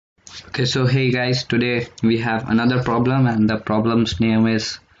Okay, so hey guys, today we have another problem, and the problem's name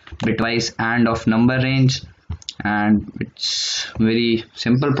is bitwise and of number range, and it's very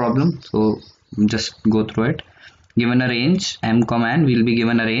simple problem. So just go through it. Given a range m comma n, we'll be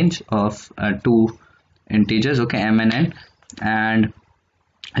given a range of two integers, okay, m and n, and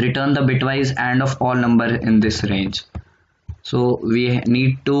return the bitwise and of all number in this range. So we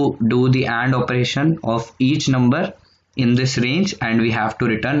need to do the AND operation of each number in this range, and we have to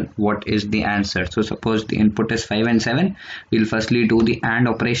return what is the answer. So suppose the input is 5 and 7, we'll firstly do the AND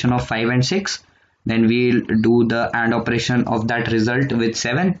operation of 5 and 6, then we'll do the AND operation of that result with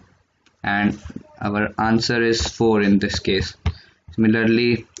 7, and our answer is 4 in this case.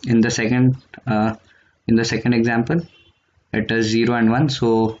 Similarly, in the second example, it is 0 and 1.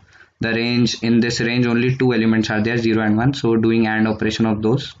 So the range, in this range only two elements are there, 0 and 1, so doing AND operation of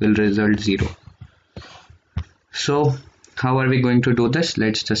those will result 0. So how are we going to do this?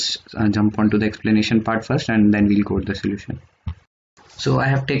 Let's just jump onto the explanation part first, and then we'll go to the solution. So I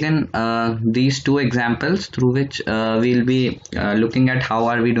have taken these two examples through which we'll be looking at how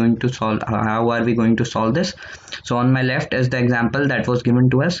are we going to solve this. So on my left is the example that was given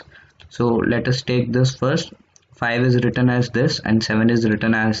to us. So let us take this first. 5 is written as this and 7 is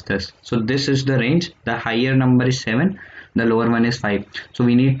written as this. So this is the range. The higher number is 7, the lower one is 5. So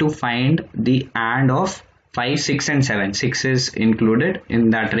we need to find the AND of 5, 6 and 7. 6 is included in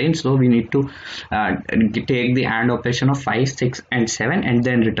that range, so we need to take the AND operation of 5, 6 and 7 and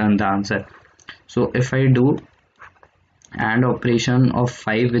then return the answer. So if I do AND operation of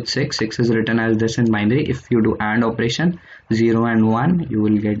 5 with 6, 6 is written as this in binary. If you do AND operation 0 and 1, you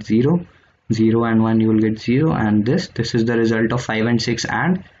will get 0, 0 and 1, you will get 0, and this is the result of 5 and 6.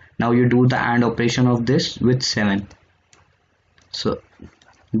 And now you do the AND operation of this with 7. So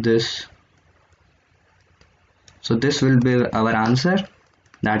this will be our answer,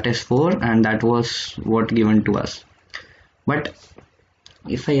 that is 4, and that was what given to us. But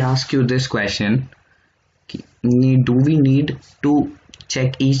if I ask you this question, do we need to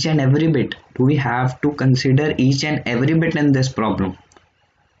check each and every bit? Do we have to consider each and every bit in this problem?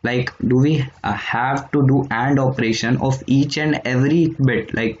 Like, do we have to do AND operation of each and every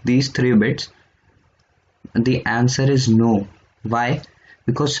bit, like these 3 bits? The answer is no. Why?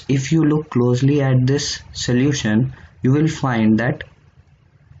 Because if you look closely at this solution, you will find that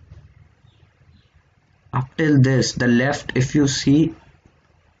up till this, the left, if you see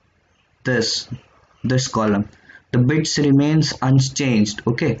this column, the bits remains unchanged,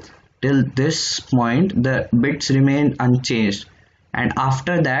 okay? Till this point the bits remain unchanged, and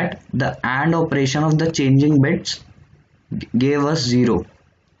after that the AND operation of the changing bits gave us 0.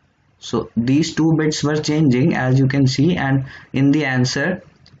 So these 2 bits were changing, as you can see, and in the answer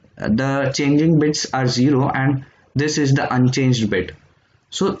the changing bits are 0 and this is the unchanged bit.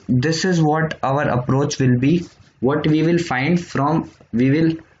 So this is what our approach will be. What we will find from,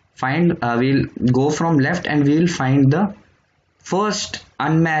 we'll go from left and we will find the first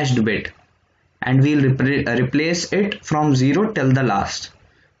unmatched bit, and we'll replace it from 0 till the last.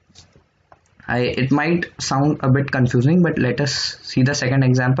 It might sound a bit confusing, but let us see the second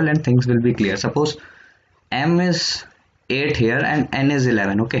example and things will be clear. Suppose m is 8 here and n is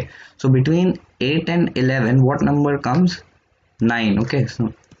 11, okay? So between 8 and 11, what number comes? 9, okay?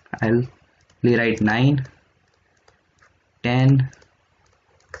 So I'll rewrite 9, 10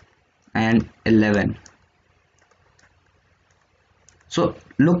 and 11. So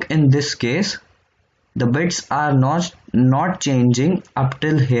look, in this case the bits are not changing up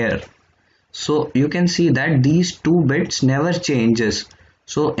till here. So you can see that these 2 bits never changes.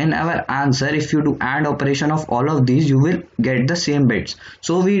 So in our answer, if you do AND operation of all of these, you will get the same bits.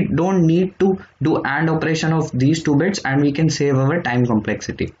 So we don't need to do AND operation of these 2 bits, and we can save our time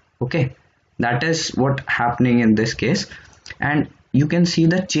complexity, okay? That is what happening in this case. And you can see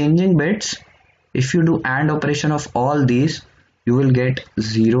the changing bits. If you do AND operation of all these, you will get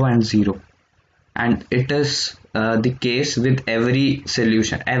 0 and 0. And it is the case with every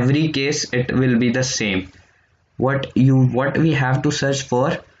solution. Every case it will be the same. What we have to search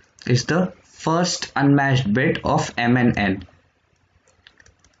for is the first unmatched bit of m and n.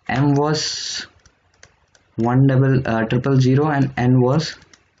 M was 000 and n was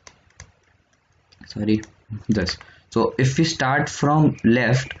this. So if we start from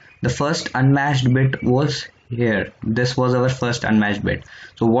left, the first unmatched bit was here. This was our first unmatched bit.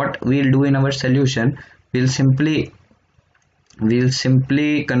 So what we'll do in our solution, we'll simply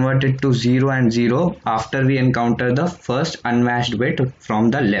convert it to 0 and 0 after we encounter the first unmatched bit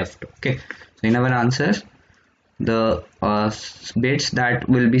from the left, okay? So in our answers, the bits that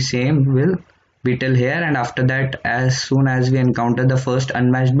will be same will be till here, and after that, as soon as we encounter the first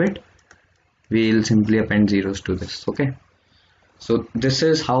unmatched bit, we'll simply append zeros to this. Okay, so this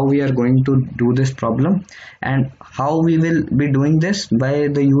is how we are going to do this problem, and how we will be doing this by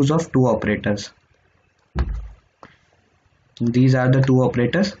the use of two operators. These are the two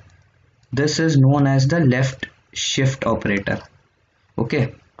operators. This is known as the left shift operator.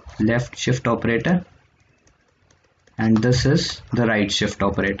 Okay, left shift operator, and this is the right shift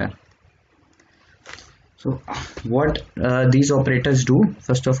operator. So what these operators do,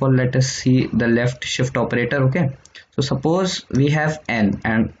 first of all let us see the left shift operator. Okay, so suppose we have n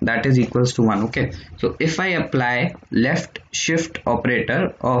and that is equals to 1. Okay, so if I apply left shift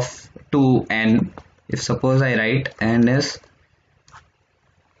operator of to n, if suppose I write n is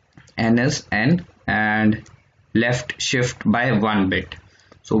n and left shift by 1 bit,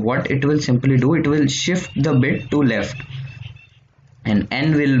 so what it will simply do, it will shift the bit to left, and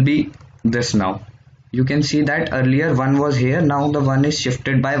n will be this. Now you can see that earlier 1 was here, now the 1 is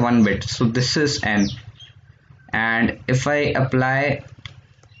shifted by 1 bit, so this is n. And if I apply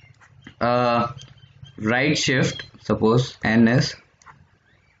right shift, suppose n is,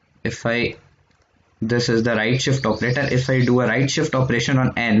 if I, this is the right shift operator, if I do a right shift operation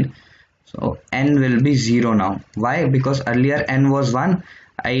on n, so n will be 0 now. Why? Because earlier n was 1,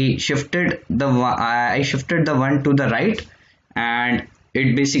 I shifted the 1 to the right, and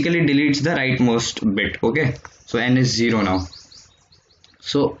it basically deletes the rightmost bit. Okay, so n is 0 now.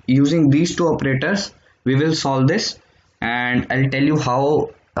 So using these two operators we will solve this, and I'll tell you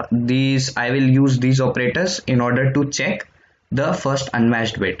how I will use these operators in order to check the first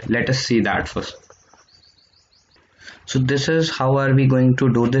unmatched bit. Let us see that first. So this is how are we going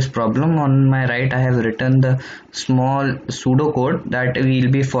to do this problem. On my right I have written the small pseudo code that we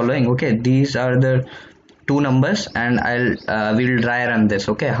will be following. Okay, these are the two numbers, and we'll try run this.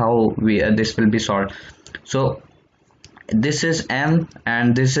 Okay, how this will be solved. So this is m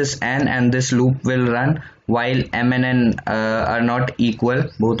and this is n, and this loop will run while m and n are not equal,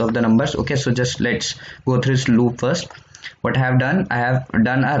 both of the numbers. Okay, so just let's go through this loop first. What I have done, I have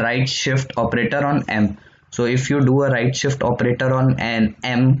done a right shift operator on m. So if you do a right shift operator on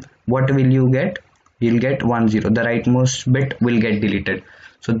m, what will you get? You'll get 1 0, the rightmost bit will get deleted.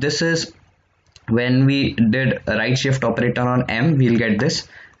 So this is when we did a right shift operator on m, we'll get this,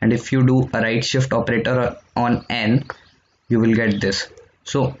 and if you do a right shift operator on n, you will get this.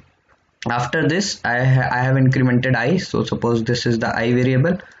 So after this I have incremented I, so suppose this is the I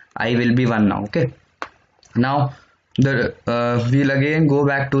variable, I will be 1 now. Okay, now the we'll again go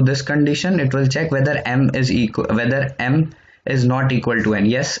back to this condition. It will check whether m is not equal to n.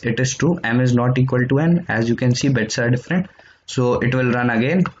 Yes, it is true, m is not equal to n. As you can see, bits are different, so it will run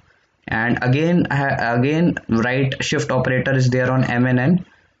again, and again right shift operator is there on m and n.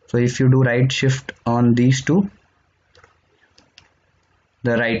 So if you do right shift on these two,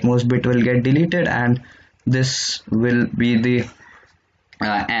 the rightmost bit will get deleted, and this will be the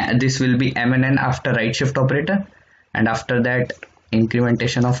this will be m and n after right shift operator, and after that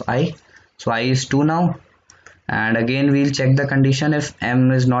incrementation of I. So I is 2 now, and again we'll check the condition. If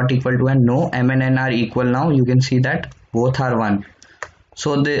m is not equal to n, no, m and n are equal. Now you can see that both are 1,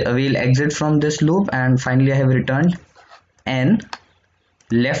 so we'll exit from this loop, and finally I have returned n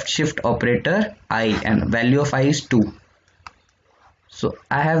left shift operator I, and value of I is 2. So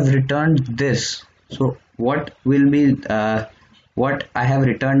I have returned this. So what will be what I have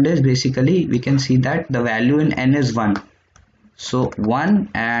returned is, basically we can see that the value in n is 1, so 1,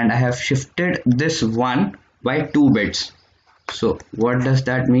 and I have shifted this 1 by 2 bits. So what does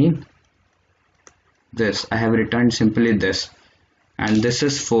that mean? This I have returned simply this, and this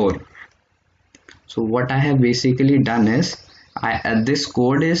is 4. So what I have basically done is, this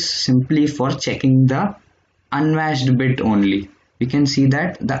code is simply for checking the unmatched bit only. We can see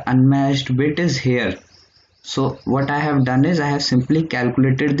that the unmatched bit is here. So what I have done is, I have simply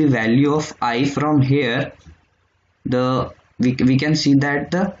calculated the value of I from here. We can see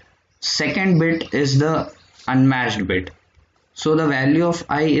that the second bit is the unmatched bit, so the value of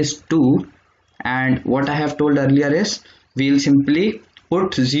I is 2, and what I have told earlier is we'll simply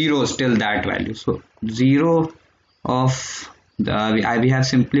put zeros till that value. So 0 of the we have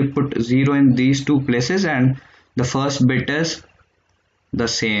simply put 0 in these two places, and the first bit is the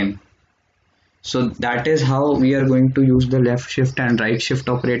same. So that is how we are going to use the left shift and right shift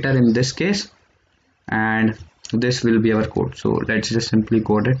operator in this case, and this will be our code. So let's just simply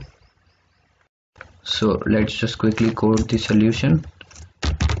code it. So let's just quickly code the solution.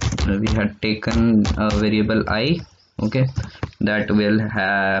 We had taken a variable I, okay, that will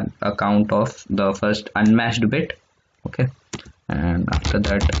have a count of the first unmatched bit, okay, and after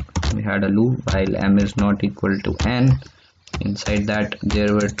that we had a loop while m is not equal to n, Inside that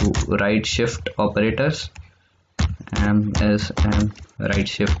there were two right shift operators. M is M right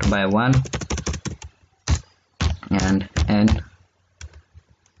shift by 1, and N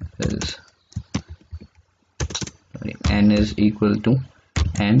is equal to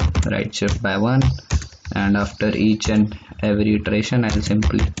N right shift by 1, and after each and every iteration I'll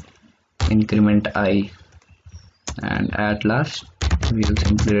simply increment I, and at last we'll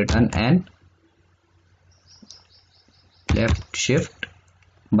simply return N left shift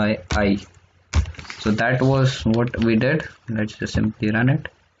by I. So that was what we did. Let's just simply run it.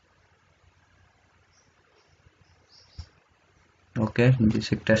 Okay,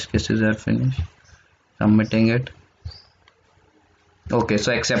 basic test cases are finished. Submitting it. Okay,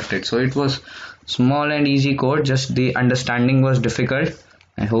 so accepted. So it was small and easy code, just the understanding was difficult.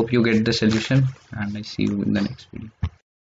 I hope you get the solution, and I see you in the next video.